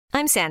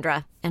I'm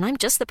Sandra, and I'm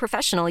just the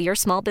professional your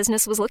small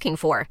business was looking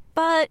for.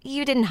 But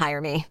you didn't hire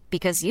me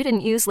because you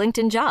didn't use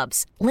LinkedIn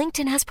Jobs.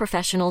 LinkedIn has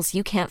professionals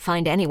you can't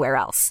find anywhere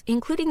else,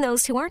 including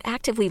those who aren't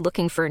actively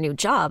looking for a new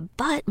job,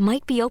 but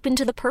might be open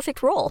to the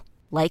perfect role,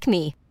 like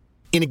me.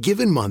 In a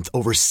given month,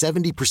 over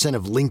 70%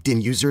 of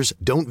LinkedIn users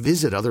don't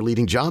visit other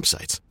leading job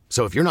sites.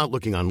 So if you're not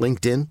looking on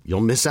LinkedIn,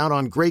 you'll miss out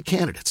on great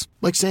candidates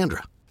like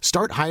Sandra.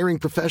 Start hiring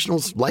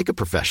professionals like a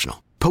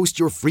professional. Post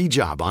your free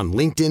job on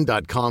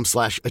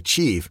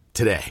linkedin.com/achieve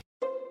today.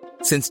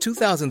 Since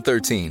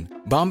 2013,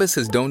 Bombas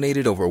has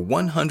donated over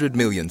 100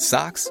 million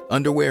socks,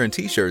 underwear, and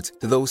T-shirts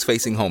to those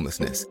facing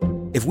homelessness.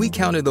 If we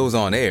counted those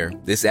on air,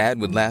 this ad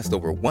would last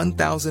over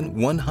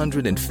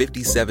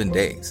 1,157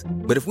 days.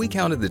 But if we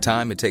counted the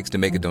time it takes to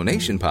make a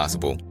donation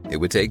possible, it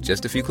would take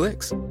just a few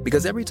clicks.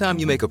 Because every time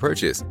you make a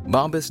purchase,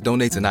 Bombas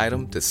donates an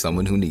item to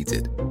someone who needs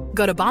it.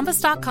 Go to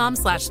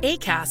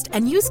bombas.com/ACAST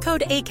and use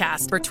code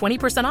ACAST for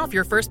 20% off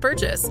your first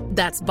purchase.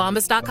 That's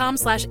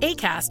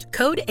bombas.com/ACAST,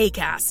 code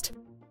ACAST.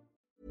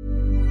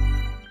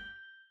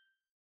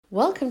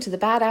 Welcome to the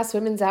Badass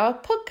Women's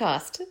Hour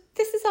podcast.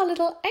 This is our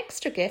little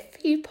extra gift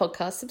for you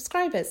podcast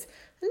subscribers.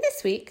 And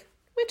this week,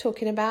 we're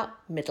talking about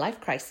midlife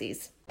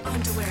crises.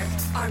 Underwear,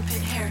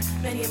 armpit hair,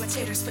 many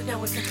imitators, but no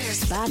one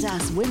compares.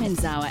 Badass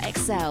Women's Hour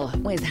XL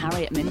with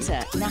Harriet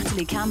Minter,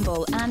 Natalie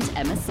Campbell and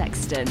Emma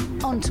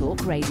Sexton on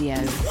Talk Radio.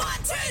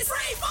 1, 2,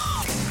 3,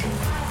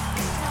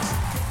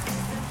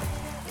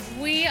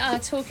 4! We are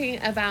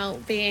talking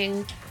about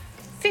being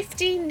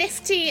 50,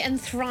 nifty and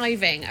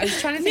thriving. I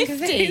was trying to think of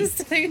things.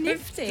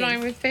 Nifty.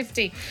 Thriving with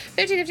 50.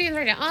 50, nifty and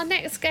thriving. Our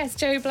next guest,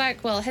 Joe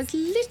Blackwell, has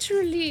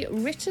literally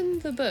written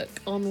the book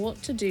on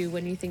what to do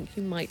when you think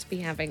you might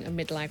be having a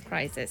midlife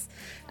crisis.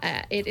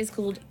 It is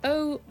called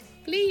Oh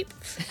Bleep,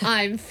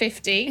 I'm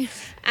 50.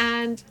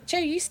 And Joe,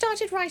 you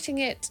started writing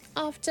it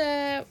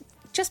after,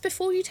 just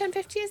before you turned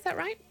 50, is that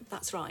right?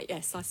 That's right,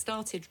 yes. I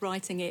started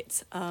writing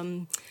it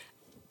a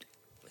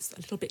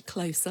little bit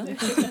closer.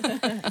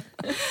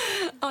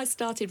 I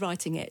started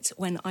writing it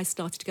when I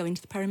started to go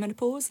into the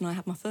perimenopause and I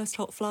had my first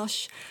hot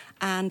flush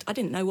and I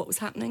didn't know what was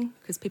happening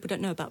because people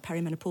don't know about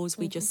perimenopause,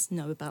 we just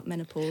know about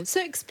menopause.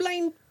 So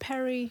explain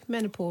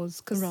perimenopause,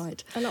 because a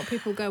lot of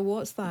people go,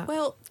 what's that?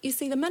 Well, you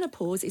see, the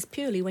menopause is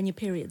purely when your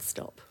periods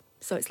stop.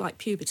 So it's like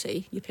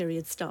puberty, your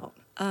periods start.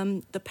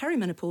 The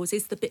perimenopause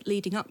is the bit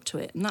leading up to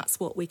it, and that's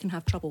what we can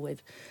have trouble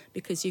with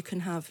because you can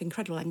have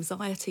incredible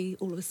anxiety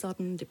all of a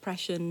sudden,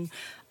 depression,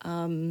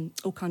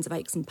 all kinds of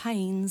aches and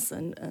pains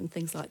and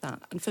things like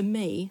that. And for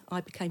me,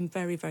 I became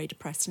very, very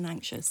depressed and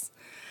anxious.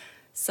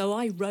 So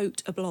I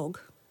wrote a blog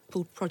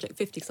called Project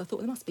 50 because I thought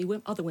there must be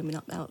other women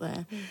out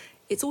there.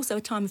 It's also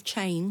a time of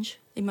change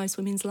in most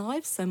women's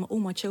lives. So all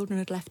my children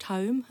had left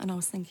home and I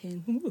was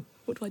thinking,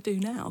 what do I do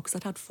now? Because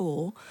I'd had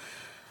 4.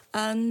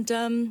 And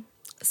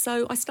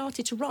so I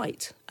started to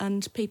write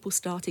and people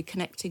started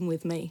connecting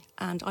with me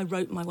and I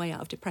wrote my way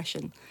out of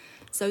depression.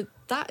 So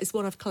that is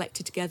what I've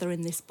collected together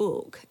in this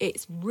book.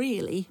 It's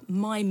really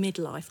my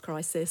midlife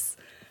crisis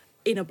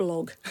in a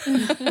blog.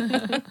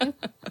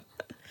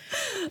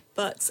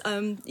 But,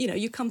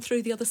 you come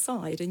through the other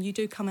side and you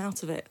do come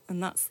out of it.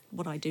 And that's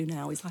what I do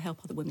now is I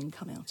help other women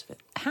come out of it.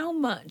 How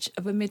much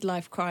of a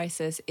midlife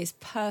crisis is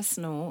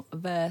personal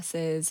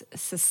versus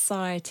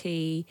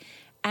society?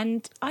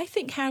 And I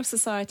think how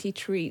society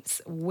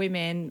treats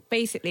women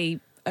basically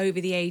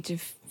over the age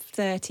of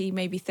 30,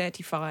 maybe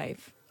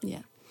 35.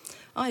 Yeah,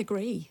 I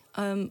agree.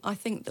 I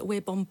think that we're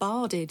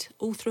bombarded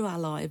all through our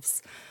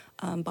lives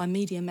by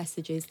media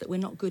messages that we're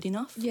not good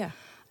enough. Yeah.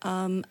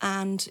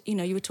 And,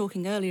 you were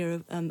talking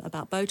earlier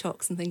about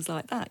Botox and things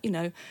like that.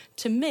 To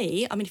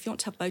me, if you want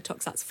to have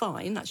Botox, that's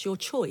fine. That's your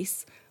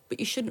choice. But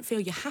you shouldn't feel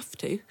you have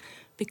to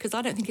because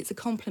I don't think it's a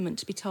compliment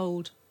to be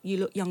told you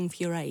look young for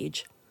your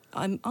age.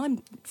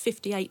 I'm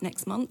 58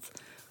 next month.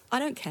 I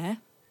don't care.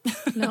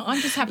 No, I'm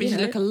just happy to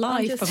look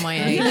alive for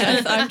my age.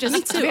 I'm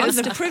just, it's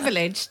a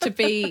privilege to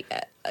be,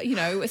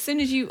 as soon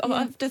as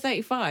after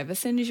 35, as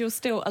soon as you're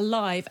still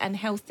alive and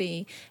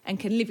healthy and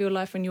can live your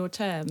life on your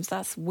terms,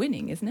 that's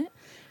winning, isn't it?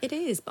 It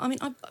is. But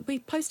we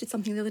posted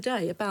something the other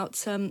day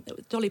about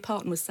Dolly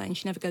Parton was saying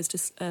she never goes to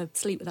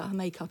sleep without her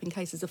makeup in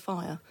case there's a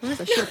fire.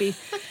 So she'll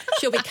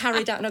be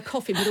carried out in a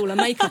coffin with all her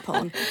makeup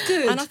on.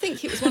 Good. And I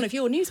think it was one of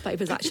your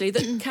newspapers actually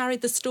that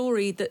carried the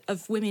story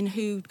of women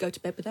who go to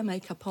bed with their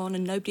makeup on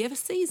and nobody ever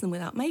sees them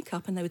without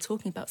makeup, and they were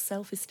talking about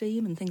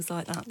self-esteem and things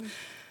like that.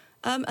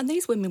 And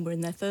these women were in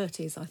their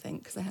 30s, I think,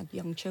 because they had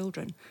young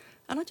children.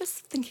 And I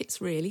just think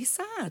it's really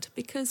sad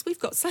because we've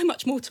got so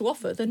much more to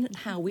offer than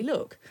how we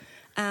look.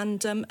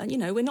 And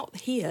we're not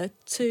here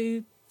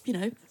to,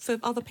 for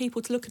other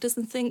people to look at us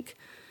and think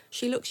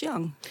she looks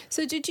young.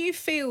 So did you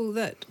feel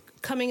that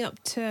coming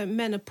up to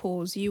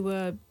menopause, you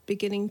were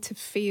beginning to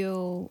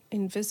feel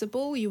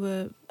invisible? You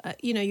were,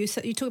 you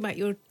talk about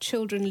your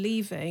children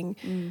leaving.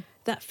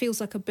 That feels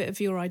like a bit of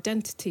your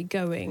identity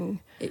going.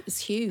 It was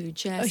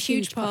huge, yeah. A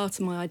huge part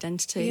of my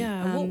identity.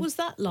 Yeah. What was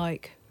that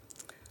like?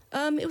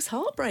 It was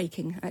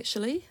heartbreaking,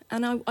 actually,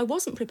 and I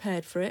wasn't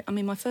prepared for it.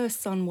 My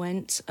first son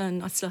went,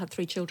 and I still had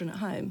 3 children at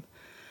home.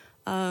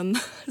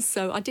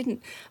 So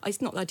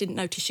it's not that I didn't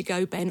notice you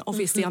go, Ben.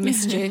 Obviously, I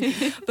missed you.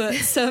 But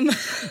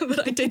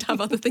but I did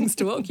have other things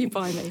to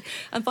occupy me.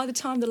 And by the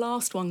time the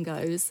last one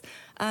goes,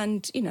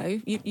 and,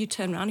 you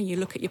turn around and you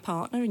look at your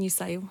partner and you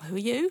say, well, who are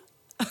you?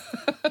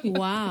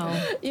 Wow.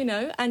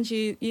 And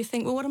you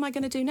think, well, what am I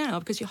going to do now?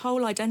 Because your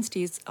whole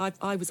identity is,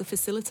 I was a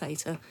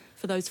facilitator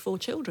for those 4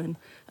 children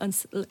and,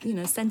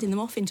 sending them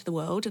off into the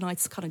world. And I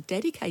kind of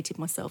dedicated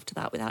myself to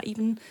that without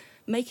even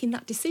making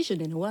that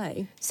decision in a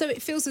way. So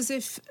it feels as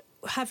if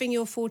having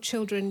your 4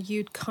 children,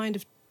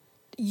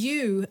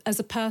 you as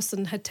a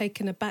person had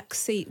taken a back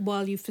seat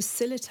while you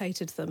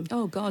facilitated them.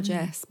 Oh, God,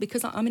 yes.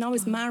 Because, I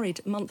was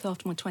married a month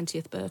after my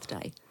 20th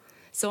birthday.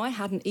 So I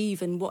hadn't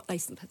even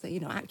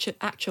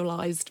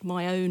actualised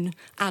my own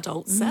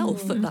adult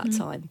self at that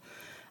time.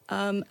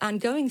 And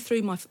going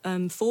through my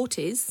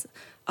 40s,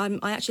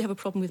 I actually have a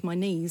problem with my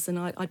knees, and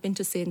I'd been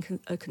to see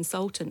a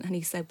consultant, and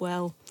he said,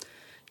 well,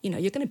 you're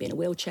going to be in a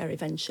wheelchair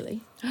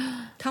eventually.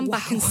 Come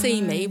back and see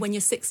me when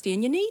you're 60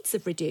 and your needs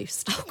have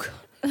reduced. Oh, God.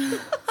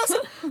 I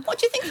said, what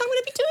do you think I'm going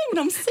to be doing when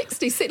I'm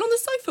 60, sitting on the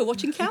sofa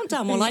watching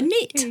Countdown while I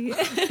knit?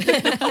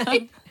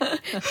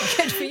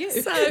 Good for you.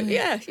 So,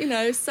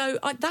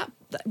 that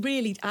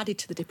really added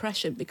to the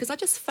depression, because I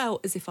just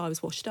felt as if I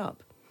was washed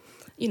up.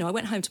 I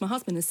went home to my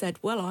husband and said,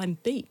 well, I'm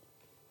beat.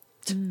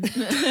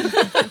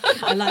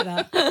 I like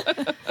that.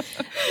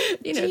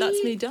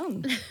 That's me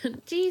done.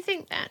 Do you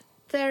think that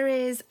there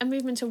is a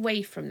movement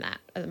away from that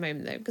at the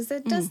moment, though? Because there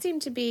does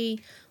seem to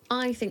be,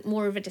 I think,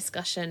 more of a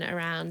discussion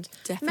around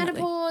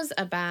menopause,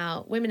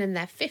 about women in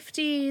their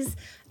 50s,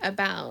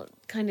 about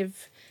kind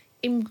of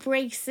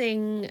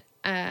embracing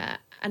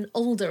an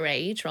older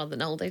age rather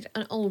than old age,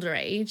 an older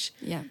age,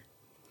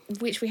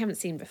 which we haven't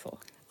seen before.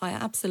 I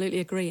absolutely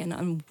agree, and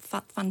I'm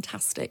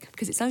fantastic,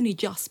 because it's only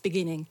just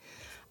beginning.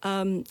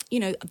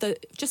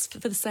 Just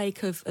for the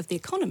sake of the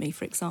economy,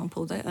 for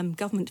example, the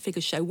government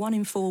figures show 1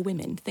 in 4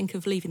 women think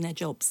of leaving their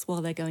jobs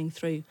while they're going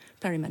through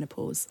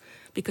perimenopause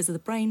because of the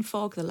brain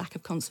fog, the lack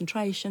of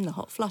concentration, the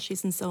hot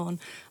flushes and so on.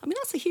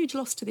 That's a huge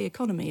loss to the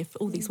economy if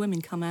all these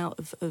women come out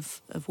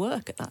of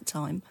work at that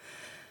time.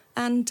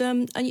 And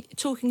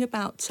talking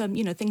about,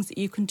 things that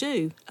you can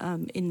do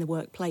in the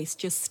workplace,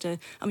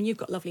 you've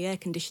got lovely air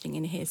conditioning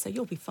in here, so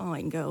you'll be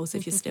fine, girls,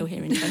 if you're still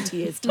here in 20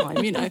 years' time,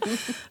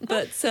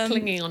 But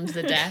clinging onto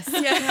the desk.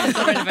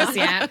 Not rid of us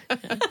yet.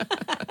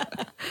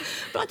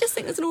 But I just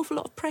think there's an awful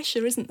lot of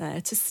pressure, isn't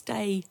there, to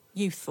stay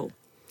youthful.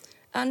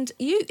 And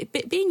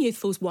being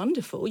youthful is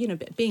wonderful,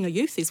 being a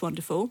youth is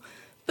wonderful.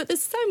 But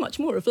there's so much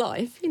more of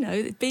life,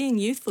 being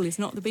youthful is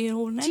not the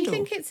be-all and end-all. Do you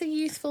think it's a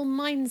youthful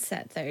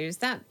mindset, though? Is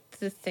that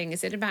the thing?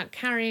 Is it about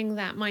carrying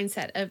that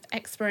mindset of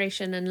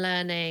exploration and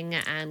learning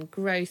and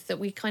growth that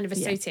we kind of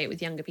associate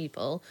with younger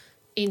people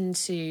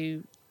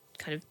into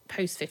kind of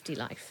post-50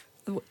 life?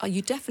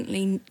 You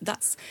definitely,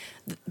 that's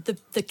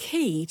the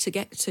key to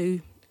get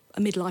to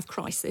a midlife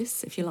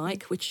crisis, if you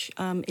like, which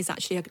is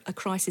actually a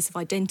crisis of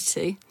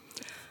identity,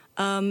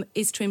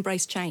 is to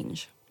embrace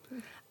change.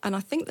 And I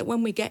think that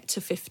when we get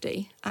to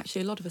 50,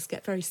 actually a lot of us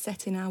get very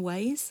set in our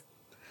ways.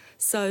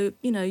 So,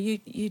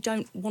 you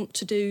don't want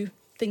to do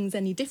things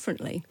any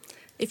differently.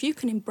 If you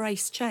can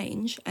embrace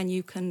change and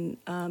you can,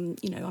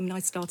 I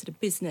started a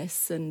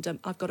business, and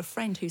I've got a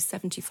friend who's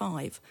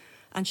 75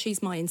 and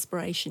she's my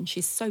inspiration.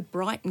 She's so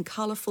bright and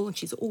colourful, and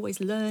she's always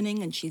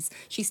learning, and she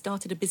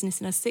started a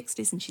business in her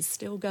 60s and she's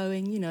still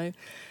going,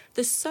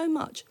 There's so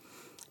much.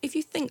 If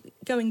you think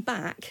going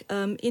back,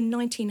 in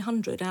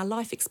 1900, our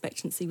life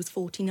expectancy was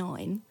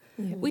 49.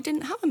 We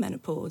didn't have a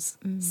menopause.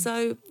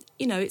 So,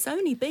 it's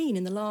only been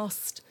in the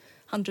last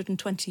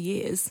 120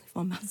 years, if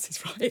my maths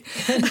is right.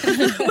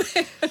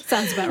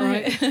 Sounds about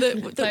right.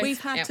 that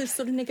we've had to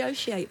sort of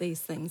negotiate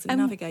these things and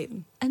navigate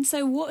them. And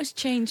so what has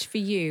changed for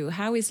you?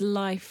 How is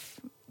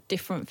life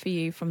different for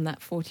you from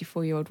that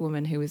 44-year-old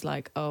woman who was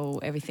like, oh,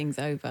 everything's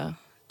over?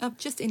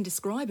 Just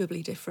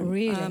indescribably different.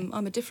 Really?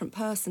 I'm a different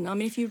person.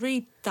 If you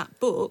read that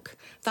book,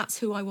 that's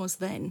who I was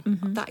then.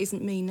 Mm-hmm. That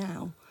isn't me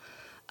now.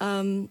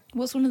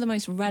 What's one of the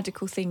most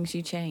radical things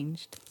you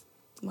changed?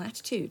 My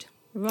attitude.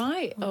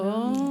 Right.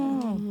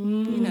 Oh.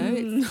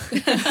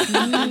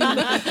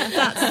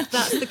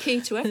 That's the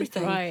key to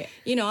everything. Right.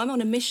 I'm on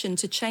a mission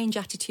to change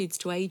attitudes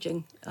to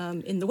ageing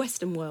in the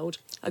Western world.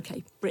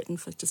 Okay, Britain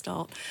to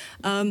start.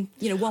 One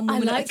woman I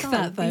like at a time.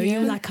 that though.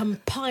 You're like a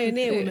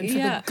pioneer woman for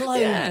the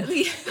globe.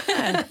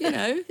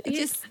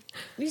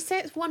 You say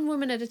it's one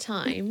woman at a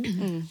time.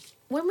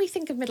 When we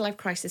think of midlife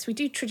crisis, we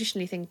do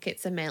traditionally think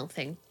it's a male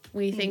thing.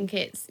 We think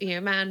it's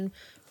a man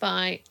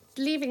by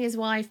leaving his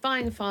wife,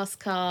 buying a fast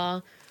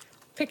car,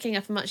 picking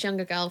up a much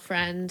younger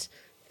girlfriend.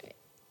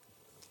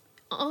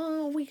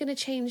 Are we going to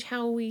change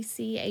how we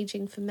see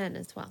ageing for men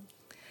as well?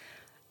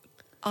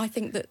 I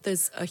think that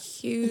there's a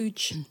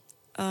huge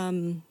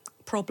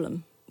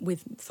problem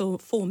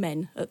for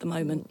men at the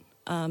moment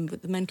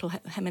with the mental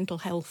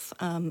health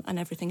and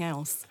everything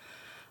else.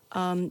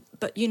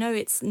 But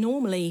it's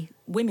normally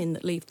women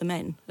that leave the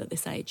men at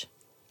this age.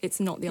 It's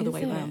not the other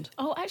way around.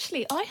 Oh,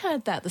 actually, I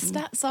heard that. The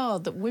stats are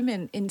that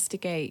women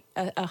instigate,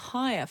 are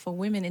higher for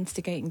women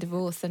instigating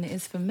divorce than it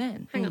is for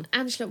men. Hang on,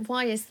 Angela,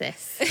 why is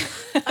this?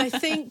 I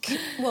think,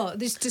 well,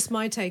 this is just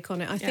my take on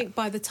it. I think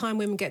by the time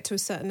women get to a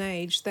certain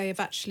age, they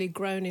have actually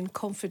grown in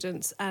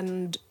confidence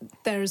and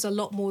there is a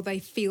lot more they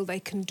feel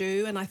they can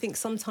do. And I think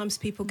sometimes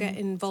people get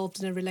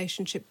involved in a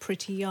relationship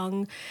pretty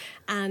young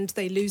and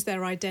they lose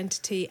their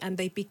identity and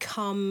they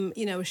become,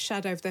 you know, a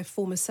shadow of their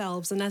former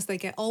selves. And as they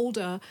get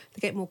older, they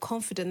get more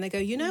confident. They go,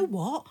 you know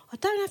what? I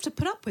don't have to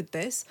put up with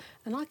this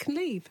and I can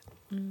leave.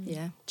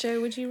 Yeah.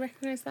 Jo, would you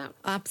recognise that?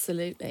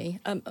 Absolutely.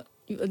 I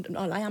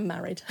am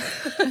married.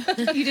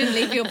 You didn't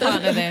leave your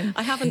partner then?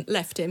 I haven't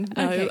left him,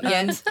 no. Okay,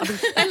 yes. I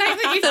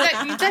like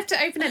that you've left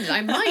it open-ended.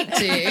 I might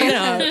do.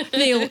 No,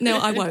 Neil, no,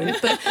 I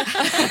won't. But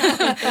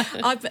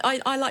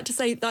I like to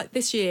say that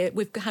this year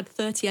we've had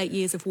 38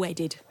 years of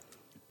wedded.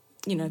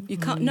 You know, you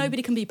can't.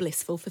 Nobody can be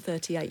blissful for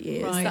 38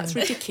 years. Right. That's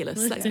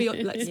ridiculous. Let's be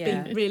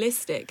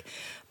realistic.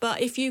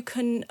 But if you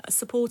can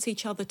support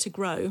each other to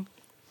grow,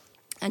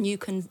 and you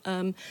can,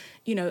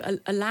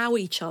 allow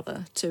each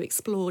other to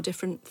explore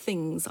different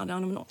things. And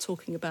I'm not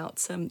talking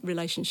about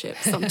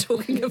relationships. I'm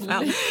talking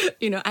about,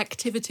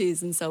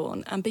 activities and so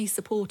on, and be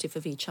supportive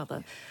of each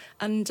other.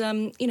 And,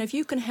 if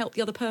you can help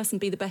the other person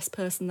be the best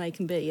person they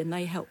can be and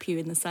they help you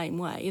in the same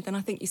way, then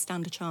I think you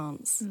stand a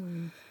chance.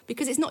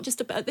 Because it's not just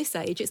about, at this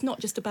age, it's not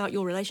just about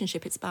your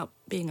relationship, it's about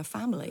being a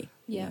family.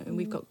 Yeah. And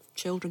we've got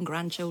children,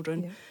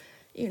 grandchildren.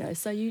 Yeah.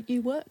 So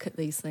you work at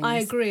these things. I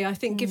agree. I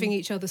think giving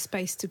each other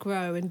space to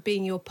grow and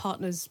being your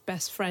partner's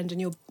best friend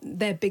and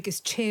their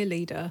biggest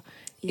cheerleader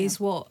is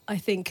what I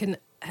think can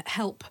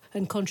help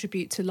and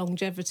contribute to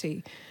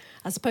longevity.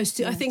 As opposed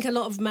to, I think a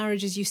lot of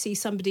marriages you see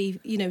somebody,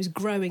 is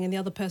growing and the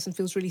other person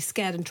feels really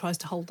scared and tries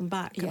to hold them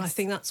back. And I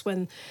think that's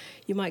when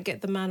you might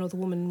get the man or the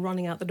woman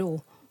running out the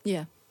door.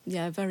 Yeah,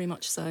 very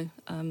much so.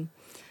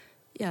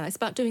 It's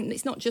about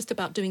it's not just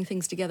about doing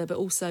things together, but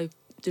also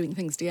doing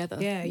things together.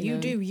 Yeah, you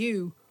do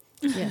you.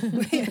 Yeah.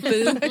 Boo. You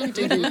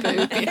do boo.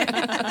 Like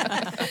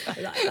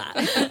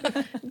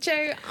that.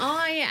 Jo,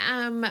 I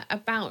am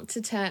about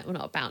to turn, well,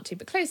 not about to,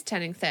 but close to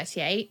turning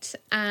 38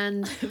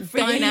 and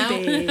freaking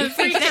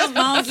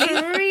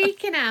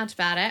out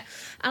about it.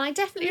 And I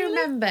definitely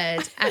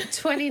remembered at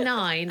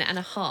 29 and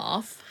a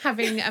half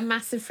having a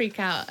massive freak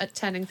out at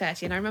turning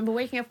 30. And I remember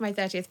waking up on my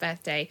 30th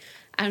birthday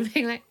and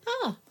being like,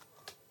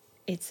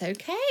 it's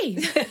okay.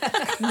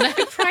 No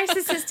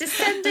crisis has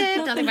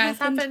descended. Nothing bad has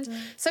happened.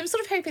 So I'm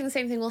sort of hoping the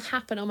same thing will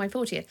happen on my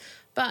 40th.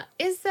 But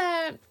is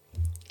there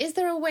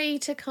a way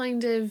to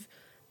kind of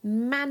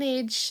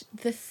manage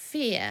the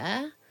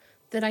fear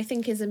that I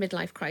think is a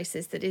midlife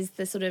crisis, that is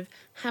the sort of,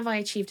 have I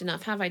achieved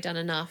enough? Have I done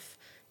enough?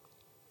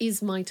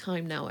 Is my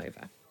time now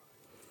over?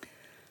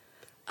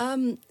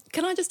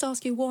 Can I just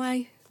ask you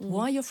why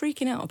you're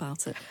freaking out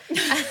about it? Why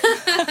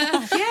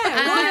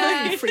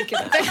are you freaking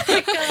out?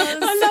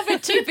 I love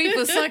it. Two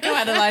people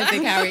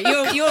psychoanalyzing Harry.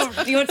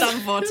 You're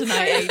done for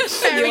tonight.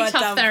 Very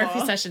tough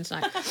therapy session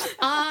tonight.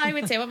 I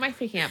would say, what am I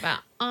freaking out about?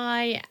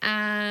 I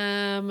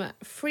am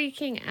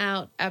freaking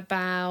out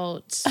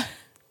about.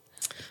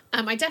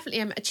 I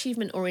definitely am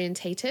achievement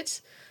orientated.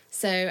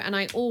 So, and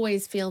I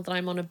always feel that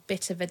I'm on a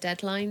bit of a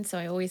deadline. So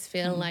I always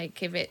feel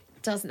like if it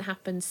doesn't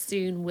happen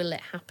soon, will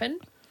it happen?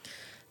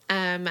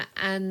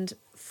 And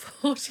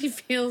 40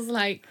 feels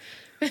like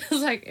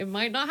it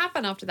might not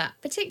happen after that.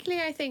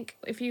 Particularly, I think,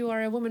 if you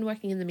are a woman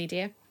working in the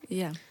media,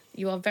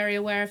 you are very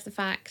aware of the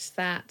fact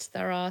that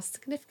there are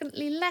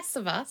significantly less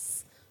of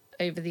us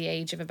over the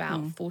age of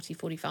about 40,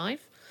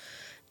 45.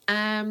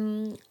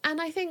 And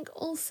I think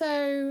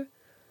also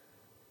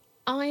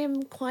I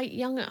am quite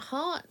young at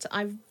heart.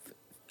 I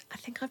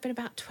think I've been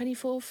about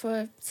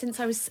 24 since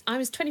I was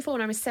 24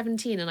 when I was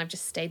 17, and I've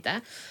just stayed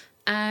there.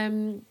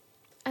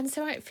 And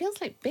so it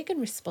feels like big and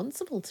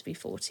responsible to be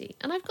 40.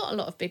 And I've got a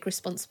lot of big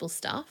responsible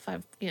stuff.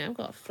 I've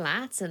got a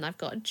flat and I've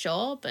got a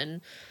job and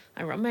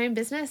I run my own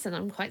business and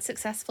I'm quite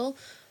successful.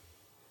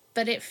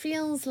 But it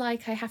feels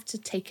like I have to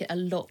take it a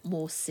lot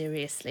more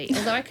seriously.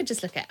 Although I could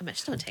just look at, I'm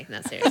actually not taking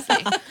that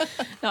seriously.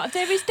 No,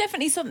 there is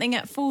definitely something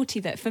at 40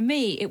 that for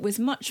me, it was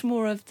much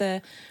more of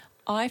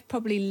I've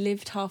probably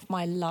lived half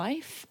my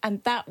life.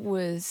 And that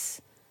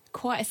was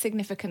quite a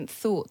significant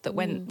thought that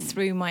went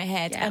through my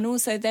head. Yeah. And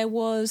also there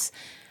was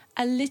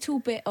a little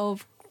bit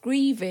of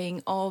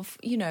grieving of,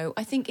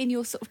 I think in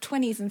your sort of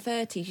 20s and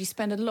 30s, you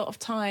spend a lot of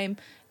time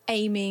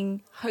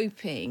aiming,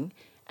 hoping.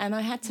 And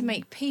I had to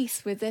make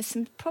peace with there's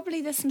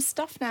some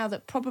stuff now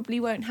that probably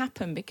won't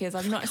happen because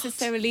I'm not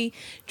necessarily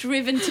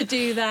driven to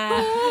do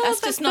that. That's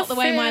just not the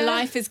way my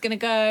life is going to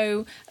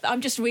go.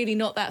 I'm just really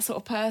not that sort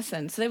of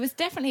person. So there was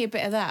definitely a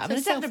bit of that. So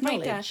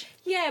self-knowledge.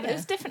 It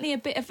was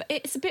definitely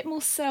it's a bit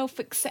more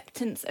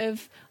self-acceptance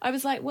of, I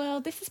was like,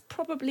 well, this is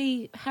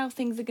probably how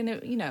things are going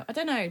to, I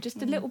don't know,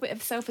 just a little bit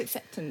of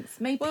self-acceptance.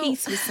 Made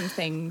peace with some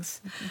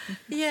things.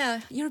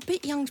 Yeah, you're a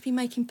bit young to be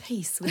making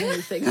peace with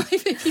anything,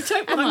 if you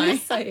don't mind me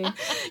saying.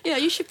 Yeah,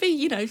 you should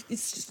be,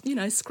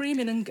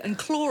 screaming and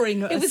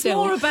clawing. It was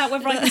more about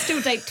whether I can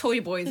still date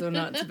toy boys or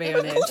not, to be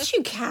honest. Of course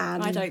you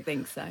can. I don't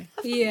think so.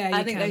 Yeah,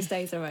 I think those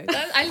days are over.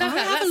 I love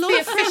that. have a lot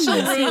That's of the official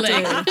friends who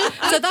ruling. do.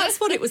 So that's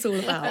what it was all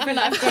about.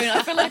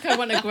 I feel like I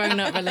want a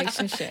grown-up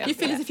relationship. You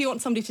feel as if you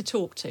want somebody to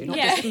talk to, not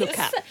just look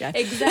at. Yeah.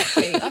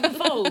 Exactly. I've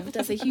evolved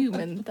as a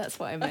human. That's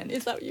what I meant.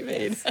 Is that what you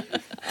mean?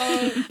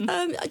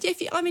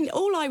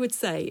 All I would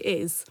say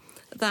is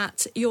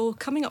that you're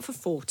coming up for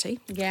 40.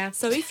 Yeah.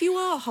 So if you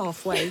are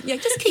halfway,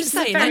 just keep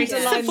saying very- it.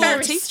 it's a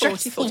very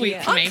stressful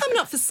week for me. I'm coming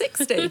up for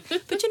 60.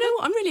 But you know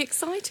what? I'm really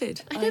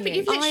excited. I know, but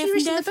you've literally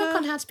written the book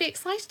on how to be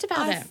excited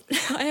about it.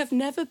 I have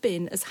never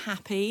been as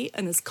happy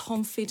and as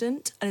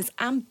confident and as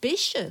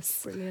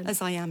ambitious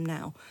as I am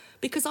now.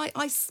 Because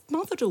I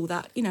smothered all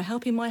that,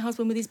 helping my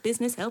husband with his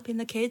business, helping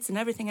the kids and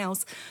everything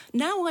else.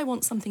 Now I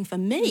want something for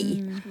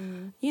me,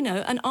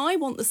 and I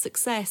want the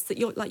success that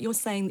you're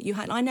saying that you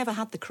had. I never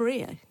had the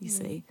career, you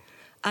see,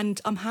 and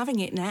I'm having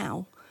it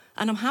now.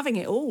 And I'm having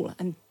it all,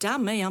 and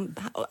damn me, I'm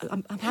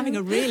having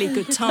a really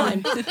good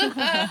time.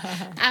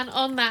 And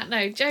on that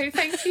note, Jo,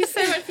 thank you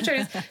so much for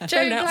joining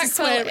us. Jo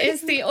Blackwell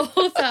is the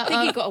author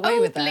of you got away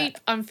with that. Bleep,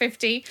 I'm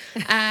 50,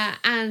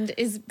 and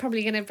is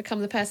probably going to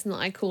become the person that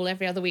I call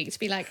every other week to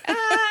be like,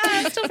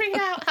 I'm still freaking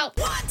out, help.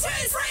 1, 2,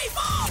 3,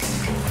 4!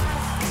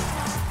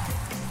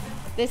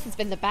 This has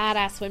been the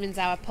Badass Women's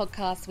Hour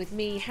podcast with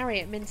me,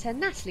 Harriet Minter,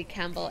 Natalie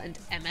Campbell, and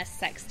Emma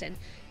Sexton.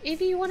 If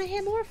you want to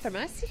hear more from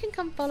us, you can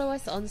come follow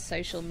us on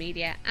social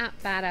media at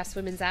Badass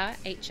Women's Hour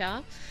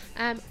HR,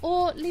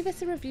 or leave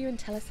us a review and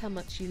tell us how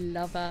much you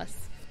love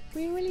us.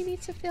 We really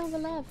need to feel the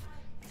love.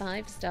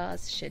 5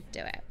 stars should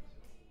do it.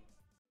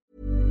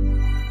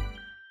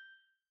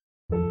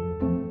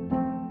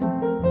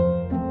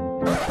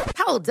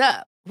 Hold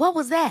up. What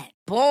was that?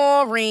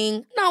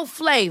 Boring. No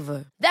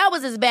flavor. That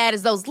was as bad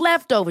as those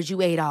leftovers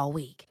you ate all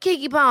week.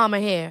 Keke Palmer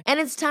here, and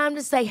it's time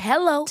to say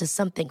hello to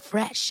something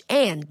fresh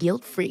and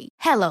guilt-free.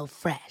 Hello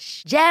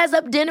Fresh. Jazz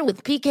up dinner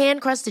with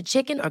pecan-crusted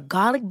chicken or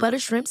garlic butter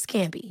shrimp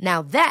scampi.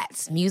 Now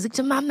that's music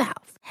to my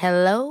mouth.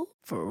 Hello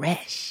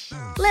Fresh.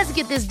 Let's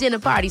get this dinner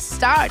party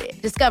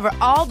started. Discover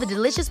all the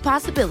delicious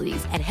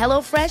possibilities at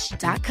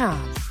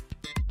hellofresh.com.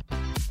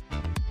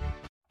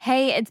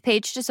 Hey, it's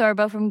Paige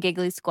DeSorbo from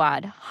Giggly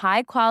Squad.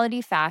 High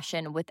quality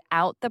fashion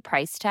without the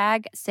price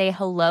tag. Say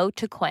hello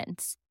to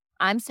Quince.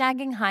 I'm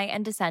snagging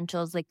high-end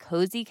essentials like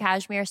cozy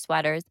cashmere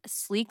sweaters,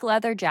 sleek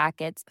leather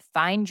jackets,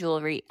 fine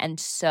jewelry, and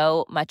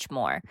so much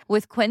more.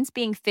 With Quince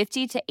being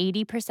 50 to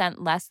 80%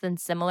 less than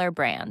similar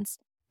brands.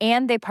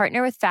 And they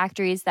partner with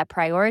factories that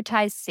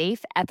prioritize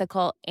safe,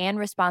 ethical, and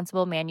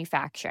responsible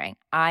manufacturing.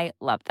 I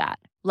love that.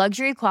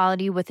 Luxury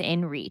quality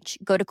within reach.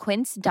 Go to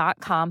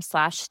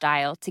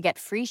quince.com/style to get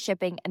free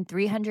shipping and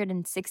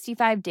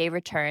 365-day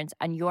returns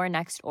on your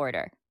next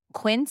order.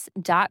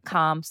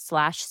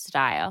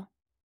 Quince.com/style.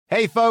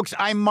 Hey folks,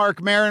 I'm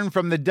Mark Maron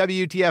from the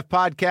WTF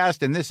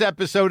Podcast, and this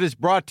episode is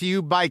brought to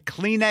you by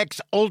Kleenex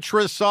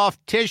Ultra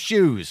Soft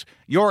Tissues,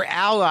 your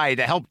ally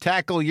to help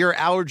tackle your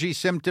allergy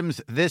symptoms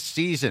this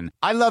season.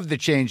 I love the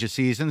change of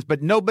seasons,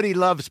 but nobody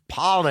loves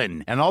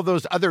pollen and all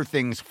those other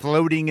things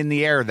floating in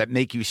the air that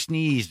make you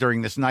sneeze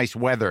during this nice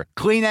weather.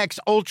 Kleenex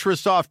Ultra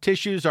Soft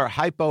Tissues are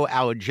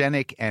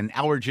hypoallergenic and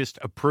allergist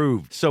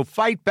approved, so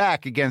fight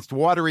back against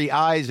watery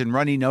eyes and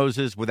runny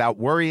noses without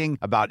worrying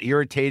about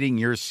irritating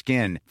your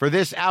skin. For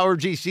this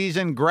allergy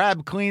season,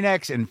 grab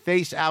Kleenex and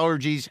face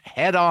allergies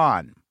head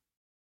on.